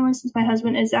our family since my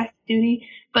husband is active duty.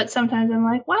 But sometimes I'm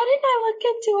like, why didn't I look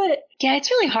into it? Yeah,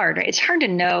 it's really hard. It's hard to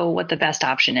know what the best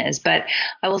option is. But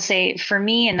I will say for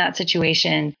me in that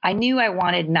situation, I knew I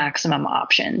wanted maximum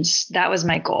options. That was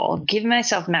my goal, give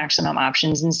myself maximum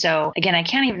options. And so again, I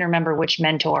can't even remember which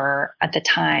mentor at the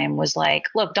time was like,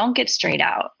 look, don't get straight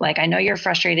out. Like, I know you're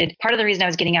frustrated. Part of the reason I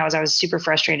was getting out was I was super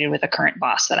frustrated with the current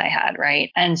boss that I had,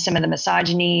 right? And some of the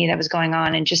misogyny that was going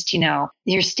on and just,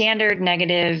 your standard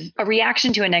negative, a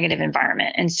reaction to a negative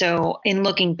environment. And so in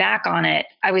looking back on it,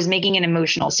 I was making an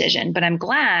emotional decision, but I'm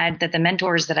glad that the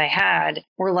mentors that I had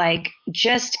were like,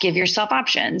 just give yourself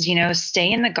options,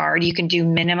 stay in the Guard. You can do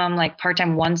minimum like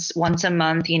part-time once a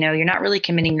month, you're not really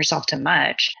committing yourself to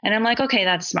much. And I'm like, okay,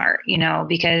 that's smart,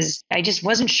 because I just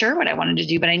wasn't sure what I wanted to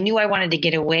do, but I knew I wanted to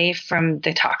get away from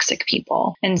the toxic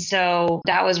people. And so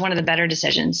that was one of the better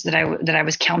decisions that I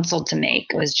was counseled to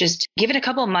make, was just give it a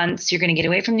couple of months. You're going to get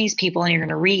away from these people and you're going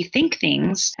to rethink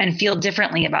things and feel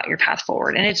differently about your path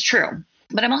forward. And it's true.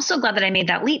 But I'm also glad that I made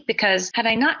that leap, because had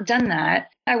I not done that,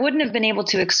 I wouldn't have been able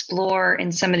to explore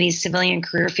in some of these civilian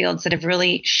career fields that have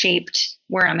really shaped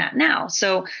where I'm at now.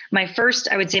 So my first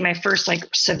like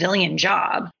civilian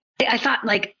job, I thought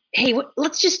like, hey,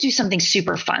 let's just do something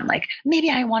super fun. Like maybe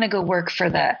I want to go work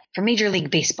for Major League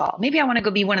Baseball. Maybe I want to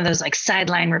go be one of those like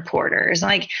sideline reporters.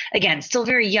 Like, again, still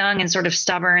very young and sort of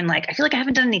stubborn. Like, I feel like I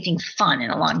haven't done anything fun in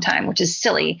a long time, which is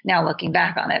silly now looking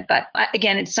back on it. But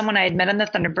again, it's someone I had met on the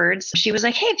Thunderbirds. She was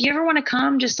like, hey, if you ever want to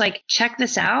come, just like check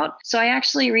this out. So I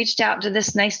actually reached out to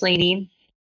this nice lady.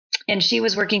 And she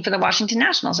was working for the Washington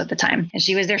Nationals at the time, and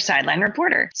she was their sideline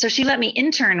reporter. So she let me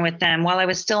intern with them while I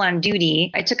was still on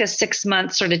duty. I took a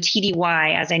 6-month sort of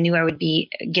TDY as I knew I would be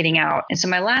getting out. And so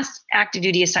my last active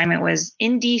duty assignment was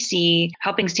in DC,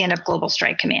 helping stand up Global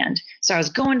Strike Command. So I was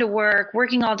going to work,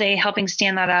 working all day, helping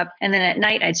stand that up. And then at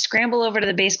night, I'd scramble over to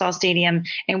the baseball stadium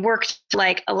and work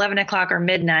like 11 o'clock or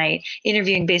midnight,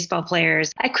 interviewing baseball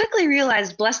players. I quickly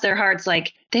realized, bless their hearts,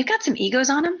 like they've got some egos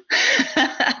on them.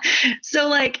 So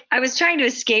like I was trying to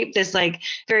escape this like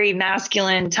very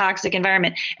masculine, toxic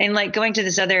environment and like going to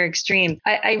this other extreme.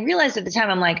 I realized at the time,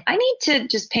 I'm like, I need to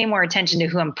just pay more attention to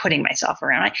who I'm putting myself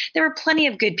around. There were plenty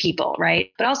of good people,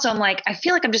 right? But also I'm like, I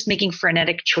feel like I'm just making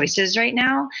frenetic choices right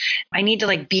now I need to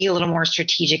like be a little more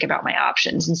strategic about my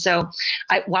options. And so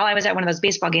while I was at one of those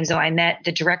baseball games, though, I met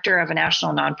the director of a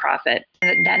national nonprofit.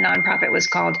 That nonprofit was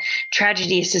called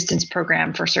Tragedy Assistance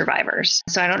Program for Survivors.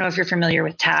 So I don't know if you're familiar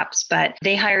with TAPS, but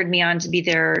they hired me on to be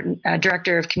their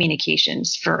director of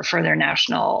communications for their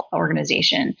national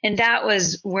organization. And that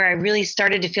was where I really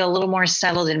started to feel a little more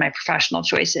settled in my professional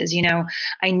choices. You know,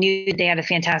 I knew they had a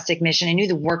fantastic mission. I knew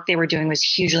the work they were doing was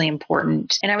hugely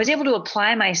important. And I was able to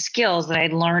apply my skills that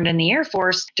I'd learned in the Air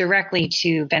Force directly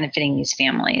to benefiting these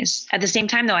families. At the same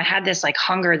time, though, I had this like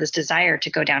hunger, this desire to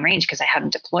go downrange because I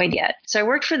hadn't deployed yet. So I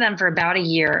worked for them for about a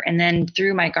year. And then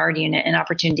through my Guard unit, an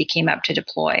opportunity came up to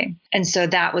deploy. And so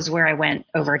that was where I went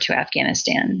over to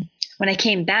Afghanistan. When I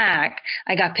came back,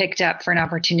 I got picked up for an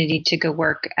opportunity to go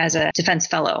work as a defense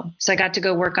fellow. So I got to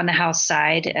go work on the House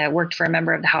side, worked for a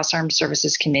member of the House Armed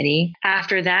Services Committee.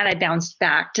 After that, I bounced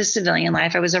back to civilian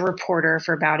life. I was a reporter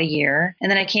for about a year. And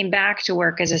then I came back to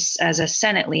work as a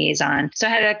Senate liaison. So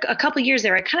I had a couple of years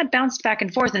there. I kind of bounced back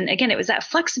and forth. And again, it was that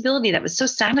flexibility that was so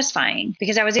satisfying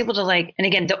because I was able to and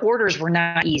again, the orders were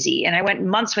not easy. And I went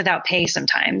months without pay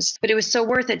sometimes, but it was so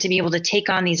worth it to be able to take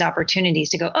on these opportunities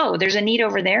to go, oh, there's a need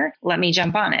over there. Let me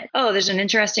jump on it. Oh, there's an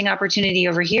interesting opportunity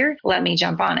over here. Let me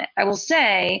jump on it. I will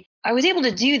say I was able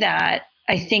to do that,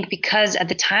 I think, because at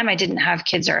the time I didn't have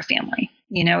kids or a family.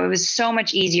 You know, it was so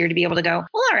much easier to be able to go,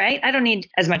 well, all right, I don't need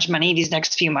as much money these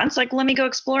next few months. Like, let me go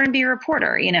explore and be a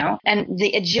reporter, you know, and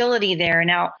the agility there.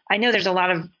 Now, I know there's a lot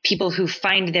of people who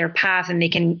find their path and they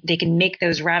can make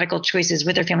those radical choices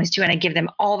with their families too. And I give them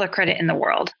all the credit in the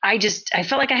world. I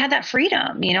felt like I had that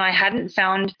freedom. You know, I hadn't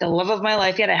found the love of my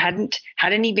life yet. I hadn't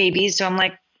had any babies. So I'm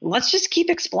like, let's just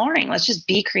keep exploring. Let's just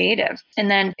be creative.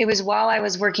 And then it was while I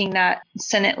was working that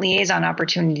Senate liaison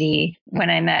opportunity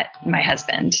when I met my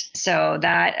husband. So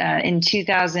that in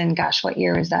 2000, gosh, what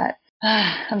year was that?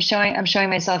 I'm showing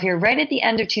myself here. Right at the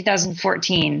end of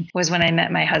 2014 was when I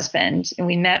met my husband, and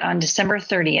we met on December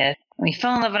 30th. And we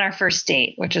fell in love on our first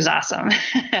date, which was awesome.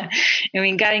 And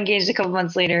we got engaged a couple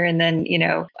months later. And then, you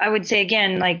know, I would say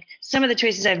again, like some of the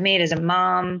choices I've made as a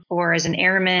mom or as an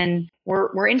airman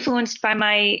were influenced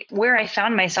by where I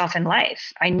found myself in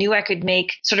life. I knew I could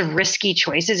make sort of risky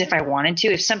choices if I wanted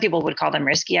to. If some people would call them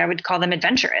risky, I would call them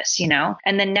adventurous, you know?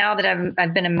 And then now that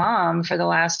I've been a mom for the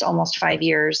last almost 5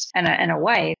 years and a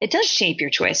wife, it does shape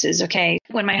your choices. Okay.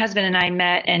 When my husband and I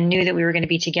met and knew that we were going to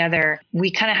be together,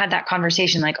 we kind of had that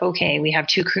conversation like, okay, we have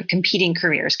two competing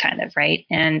careers kind of, right?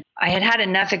 And I had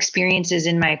enough experiences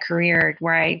in my career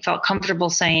where I felt comfortable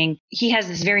saying he has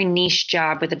this very niche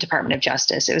job with the Department of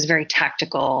Justice. It was very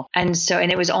tactical. And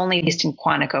it was only based in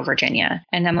Quantico, Virginia.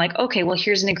 And I'm like, okay, well,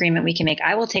 here's an agreement we can make.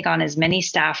 I will take on as many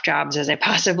staff jobs as I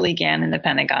possibly can in the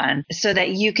Pentagon so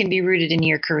that you can be rooted in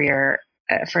your career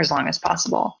for as long as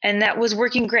possible. And that was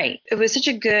working great. It was such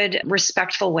a good,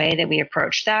 respectful way that we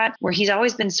approached that, where he's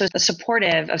always been so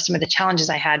supportive of some of the challenges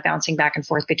I had bouncing back and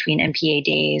forth between MPA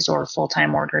days or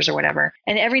full-time orders or whatever.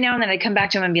 And every now and then I'd come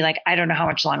back to him and be like, I don't know how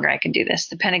much longer I can do this.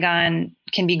 The Pentagon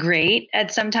can be great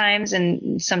at sometimes,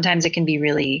 and sometimes it can be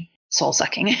really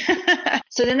soul-sucking.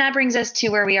 So then that brings us to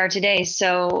where we are today.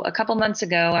 So a couple months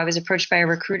ago, I was approached by a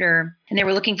recruiter and they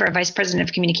were looking for a vice president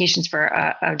of communications for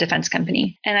a defense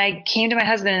company. And I came to my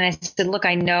husband and I said, look,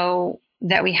 I know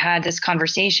that we had this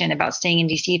conversation about staying in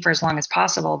DC for as long as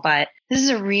possible, but this is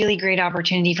a really great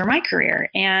opportunity for my career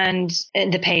and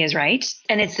the pay is right.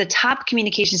 And it's the top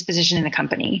communications position in the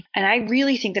company. And I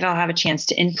really think that I'll have a chance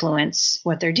to influence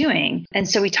what they're doing. And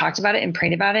so we talked about it and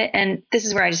prayed about it. And this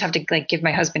is where I just have to give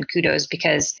my husband kudos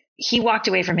because he walked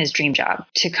away from his dream job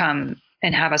to come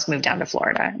and have us move down to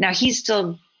Florida. Now he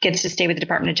still gets to stay with the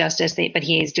Department of Justice, but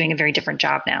he is doing a very different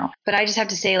job now. But I just have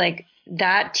to say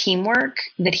that teamwork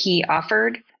that he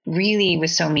offered really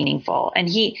was so meaningful. And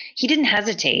he didn't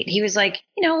hesitate. He was like,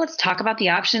 let's talk about the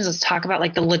options. Let's talk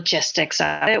about the logistics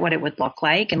of it, what it would look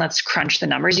like. And let's crunch the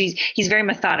numbers. He's very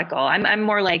methodical. I'm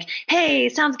more like, hey,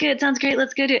 sounds good. Sounds great.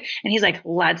 Let's go do it. And he's like,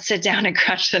 let's sit down and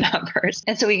crunch the numbers.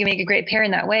 And so we can make a great pair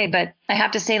in that way. But I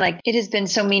have to say, it has been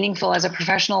so meaningful as a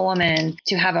professional woman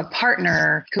to have a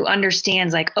partner who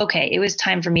understands okay, it was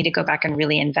time for me to go back and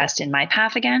really invest in my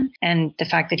path again. And the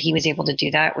fact that he was able to do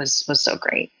that was so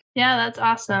great. Yeah, that's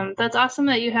awesome. That's awesome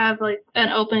that you have an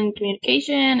open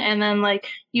communication and then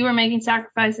you were making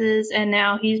sacrifices and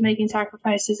now he's making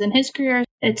sacrifices in his career.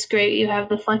 It's great you have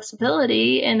the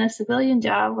flexibility in a civilian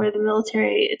job where the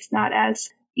military, it's not as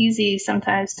easy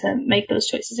sometimes to make those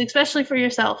choices, especially for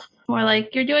yourself. more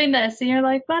like you're doing this and you're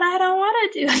like, but I don't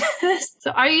want to do this.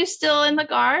 So are you still in the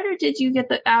Guard or did you get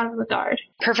out of the Guard?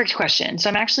 Perfect question. So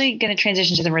I'm actually going to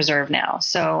transition to the reserve now.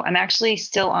 So I'm actually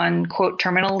still on quote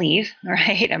terminal leave,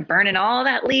 right? I'm burning all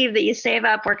that leave that you save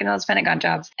up working those Pentagon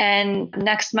jobs. And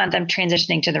next month I'm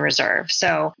transitioning to the reserve.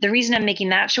 So the reason I'm making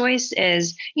that choice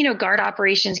is, Guard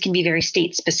operations can be very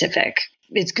state specific.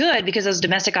 It's good because those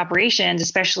domestic operations,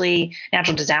 especially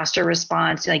natural disaster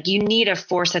response, like you need a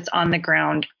force that's on the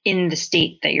ground in the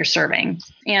state that you're serving.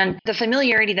 And the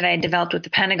familiarity that I had developed with the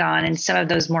Pentagon and some of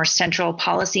those more central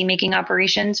policy making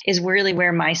operations is really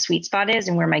where my sweet spot is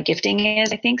and where my gifting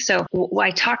is, I think. So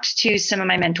I talked to some of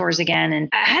my mentors again, and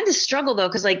I had to struggle though,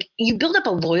 because like you build up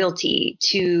a loyalty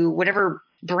to whatever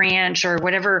branch or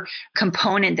whatever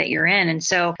component that you're in. And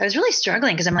so I was really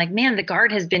struggling because I'm like, man, the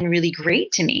Guard has been really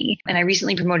great to me. And I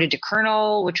recently promoted to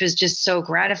colonel, which was just so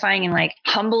gratifying and like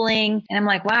humbling. And I'm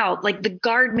like, wow, like the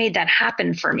Guard made that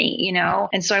happen for me,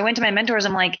 And so I went to my mentors.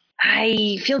 I'm like,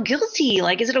 I feel guilty.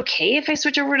 Like, is it okay if I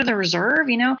switch over to the reserve,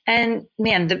 And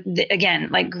man, again,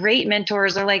 like great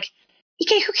mentors are like,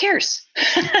 okay, who cares?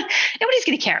 Nobody's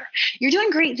going to care. You're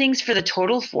doing great things for the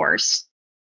total force.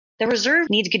 The reserve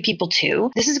needs good people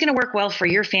too. This is going to work well for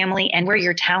your family and where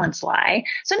your talents lie.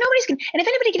 So nobody's going to, and if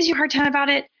anybody gives you a hard time about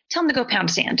it, tell them to go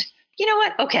pound sand. You know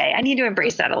what? Okay, I need to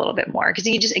embrace that a little bit more because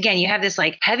you have this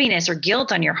like heaviness or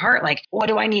guilt on your heart. Like, what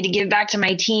do I need to give back to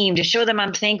my team to show them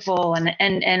I'm thankful?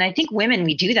 And I think women,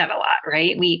 we do that a lot,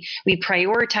 right? We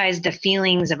prioritize the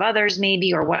feelings of others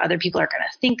maybe, or what other people are going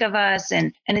to think of us.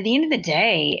 And at the end of the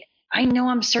day, I know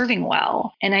I'm serving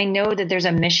well, and I know that there's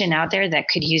a mission out there that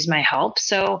could use my help.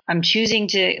 So I'm choosing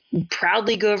to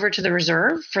proudly go over to the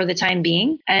reserve for the time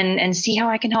being and see how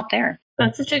I can help there.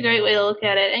 That's such a great way to look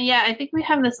at it. And yeah, I think we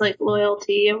have this like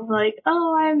loyalty of like,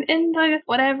 oh, I'm in the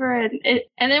whatever. And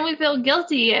then we feel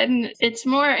guilty, and it's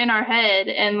more in our head.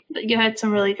 And you had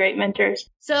some really great mentors.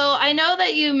 So I know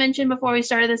that you mentioned before we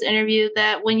started this interview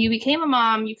that when you became a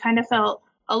mom, you kind of felt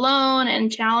alone and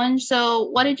challenged. So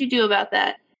what did you do about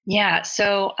that? Yeah.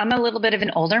 So I'm a little bit of an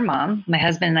older mom. My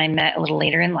husband and I met a little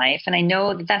later in life. And I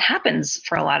know that happens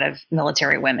for a lot of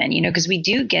military women, because we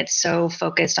do get so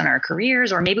focused on our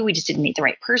careers, or maybe we just didn't meet the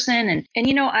right person. And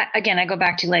I go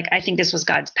back to like, I think this was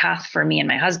God's path for me and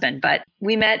my husband, but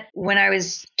we met when I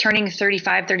was turning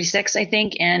 35, 36, I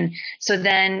think. And so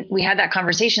then we had that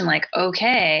conversation like,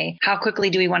 okay, how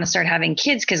quickly do we want to start having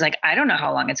kids? Cause like, I don't know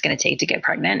how long it's going to take to get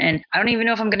pregnant. And I don't even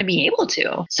know if I'm going to be able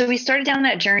to. So we started down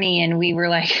that journey, and we were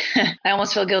like, I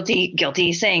almost feel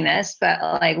guilty saying this, but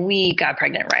like we got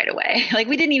pregnant right away. Like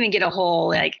we didn't even get a whole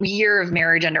like year of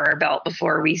marriage under our belt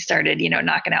before we started,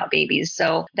 knocking out babies.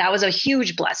 So that was a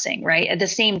huge blessing, right? At the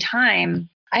same time,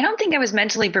 I don't think I was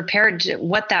mentally prepared to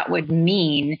what that would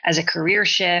mean as a career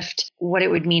shift, what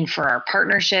it would mean for our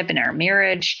partnership and our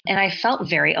marriage. And I felt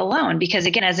very alone because,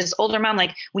 again, as this older mom,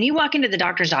 like when you walk into the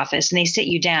doctor's office and they sit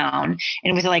you down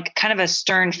and with like kind of a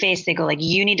stern face, they go like,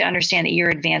 you need to understand that you're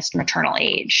advanced maternal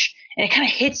age. And it kind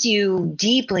of hits you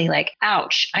deeply like,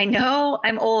 ouch, I know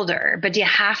I'm older, but do you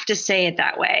have to say it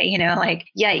that way? Like,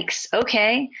 yikes.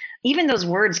 Okay. Even those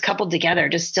words coupled together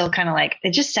just still kind of like,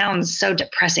 it just sounds so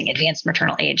depressing, advanced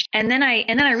maternal age. And then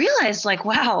I realized like,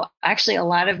 wow, actually a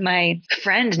lot of my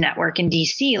friend network in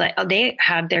DC, like they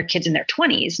had their kids in their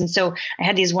 20s. And so I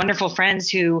had these wonderful friends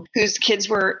whose kids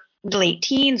were late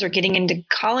teens or getting into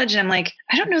college. And I'm like,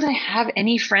 I don't know that I have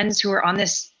any friends who are on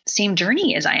this same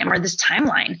journey as I am, or this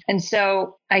timeline. And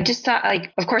so I just thought,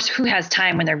 like, of course, who has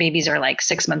time when their babies are like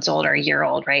 6 months old or a year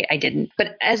old, right? I didn't.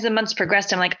 But as the months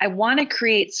progressed, I'm like, I want to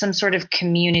create some sort of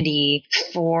community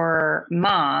for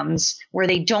moms where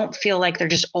they don't feel like they're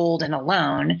just old and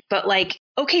alone, but like,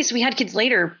 okay, so we had kids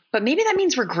later, but maybe that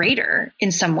means we're greater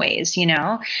in some ways,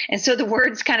 And so the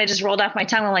words kind of just rolled off my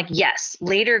tongue. I'm like, yes,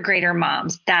 later, greater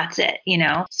moms. That's it,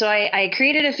 So I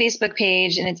created a Facebook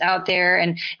page, and it's out there.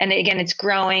 And again, it's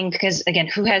growing because, again,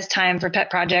 who has time for pet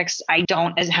projects? I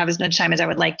don't have as much time as I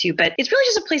would like to, but it's really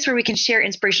just a place where we can share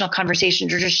inspirational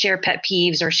conversations or just share pet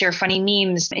peeves or share funny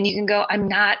memes. And you can go, I'm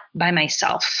not by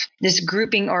myself. This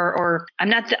grouping or I'm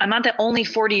not the only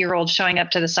 40-year-old showing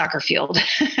up to the soccer field.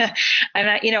 I'm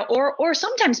not, or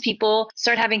sometimes people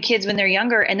start having kids when they're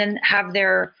younger and then have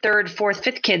their third, fourth,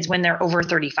 fifth kids when they're over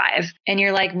 35. And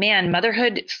you're like, man,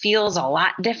 motherhood feels a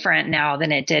lot different now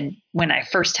than it did when I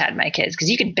first had my kids,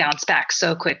 because you can bounce back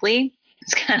so quickly.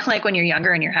 It's kind of like when you're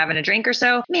younger and you're having a drink or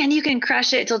so, man, you can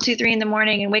crush it till 2, 3 in the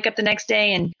morning and wake up the next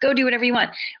day and go do whatever you want.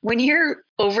 When you're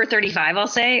over 35, I'll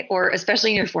say, or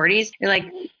especially in your 40s, you're like,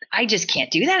 I just can't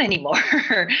do that anymore.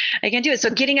 I can't do it. So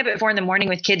getting up at 4 a.m.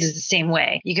 with kids is the same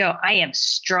way. You go, I am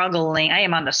struggling. I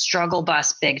am on the struggle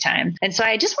bus big time. And so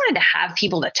I just wanted to have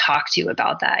people to talk to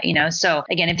about that, So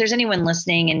again, if there's anyone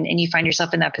listening and you find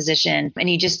yourself in that position and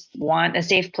you just want a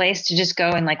safe place to just go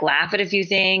and laugh at a few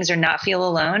things or not feel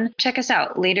alone, check us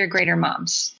out, Later Greater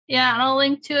Moms. Yeah, and I'll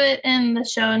link to it in the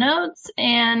show notes.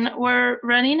 And we're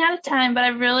running out of time, but I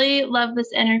really love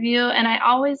this interview. And I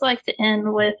always like to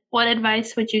end with, what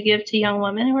advice would you give to young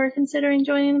women who are considering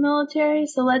joining the military?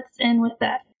 So let's end with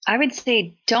that. I would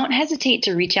say don't hesitate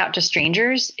to reach out to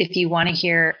strangers if you want to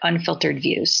hear unfiltered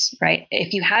views, right?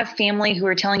 If you have family who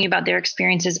are telling you about their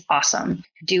experiences, awesome.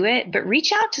 Do it, but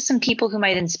reach out to some people who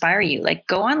might inspire you.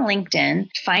 Go on LinkedIn,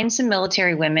 find some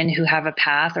military women who have a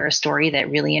path or a story that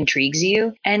really intrigues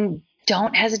you, and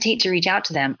don't hesitate to reach out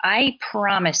to them. I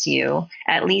promise you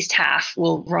at least half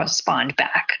will respond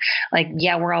back.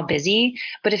 Yeah, we're all busy.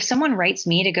 But if someone writes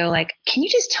me to go can you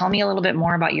just tell me a little bit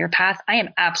more about your path? I am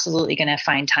absolutely going to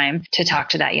find time to talk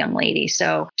to that young lady.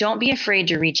 So don't be afraid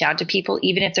to reach out to people,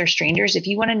 even if they're strangers. If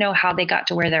you want to know how they got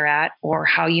to where they're at or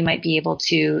how you might be able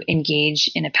to engage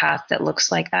in a path that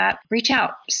looks like that, reach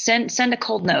out, send a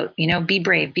cold note, be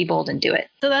brave, be bold, and do it.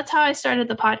 So that's how I started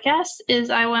the podcast.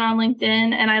 Is I went on LinkedIn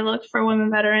and I looked for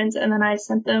women veterans, and then I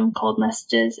sent them cold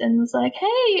messages and was like,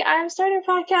 hey, I'm starting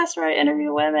a podcast where I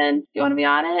interview women. You want to be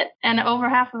on it? And over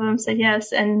half of them said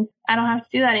yes. And I don't have to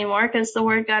do that anymore because the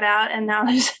word got out and now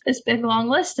there's this big long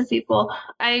list of people.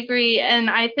 I agree. And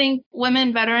I think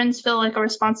women veterans feel like a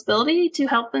responsibility to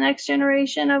help the next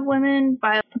generation of women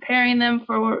by preparing them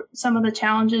for some of the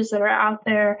challenges that are out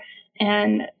there.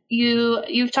 And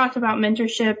you've talked about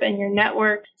mentorship and your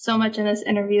network so much in this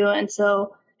interview. And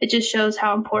so it just shows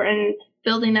how important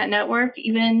building that network,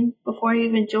 even before you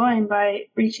even join, by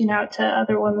reaching out to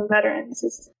other women veterans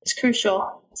is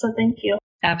crucial. So thank you.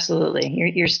 Absolutely.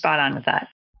 You're spot on with that.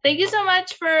 Thank you so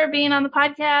much for being on the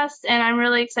podcast. And I'm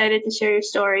really excited to share your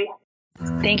story.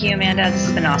 Thank you, Amanda. This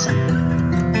has been awesome.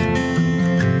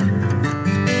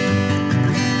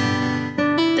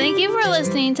 Thank you for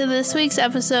listening to this week's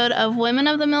episode of Women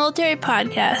of the Military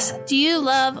Podcast. Do you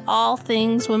love all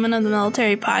things Women of the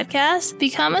Military Podcast?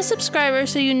 Become a subscriber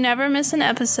so you never miss an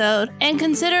episode, and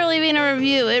consider leaving a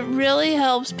review. It really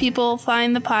helps people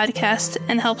find the podcast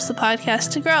and helps the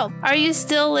podcast to grow. Are you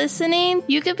still listening?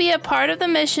 You could be a part of the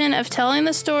mission of telling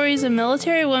the stories of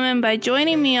military women by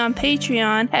joining me on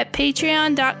Patreon at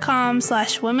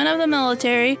patreon.com/women of the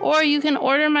military, or you can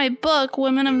order my book,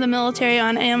 Women of the Military,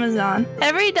 on Amazon.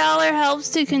 Every dollar helps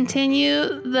to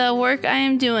continue the work I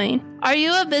am doing. Are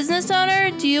you a business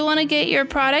owner? Do you want to get your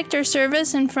product or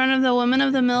service in front of the Women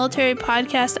of the Military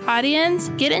podcast audience?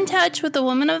 Get in touch with the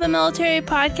Women of the Military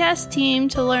podcast team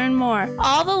to learn more.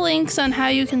 All the links on how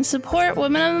you can support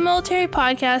Women of the Military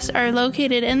podcast are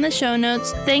located in the show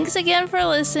notes. Thanks again for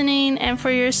listening and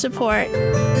for your support.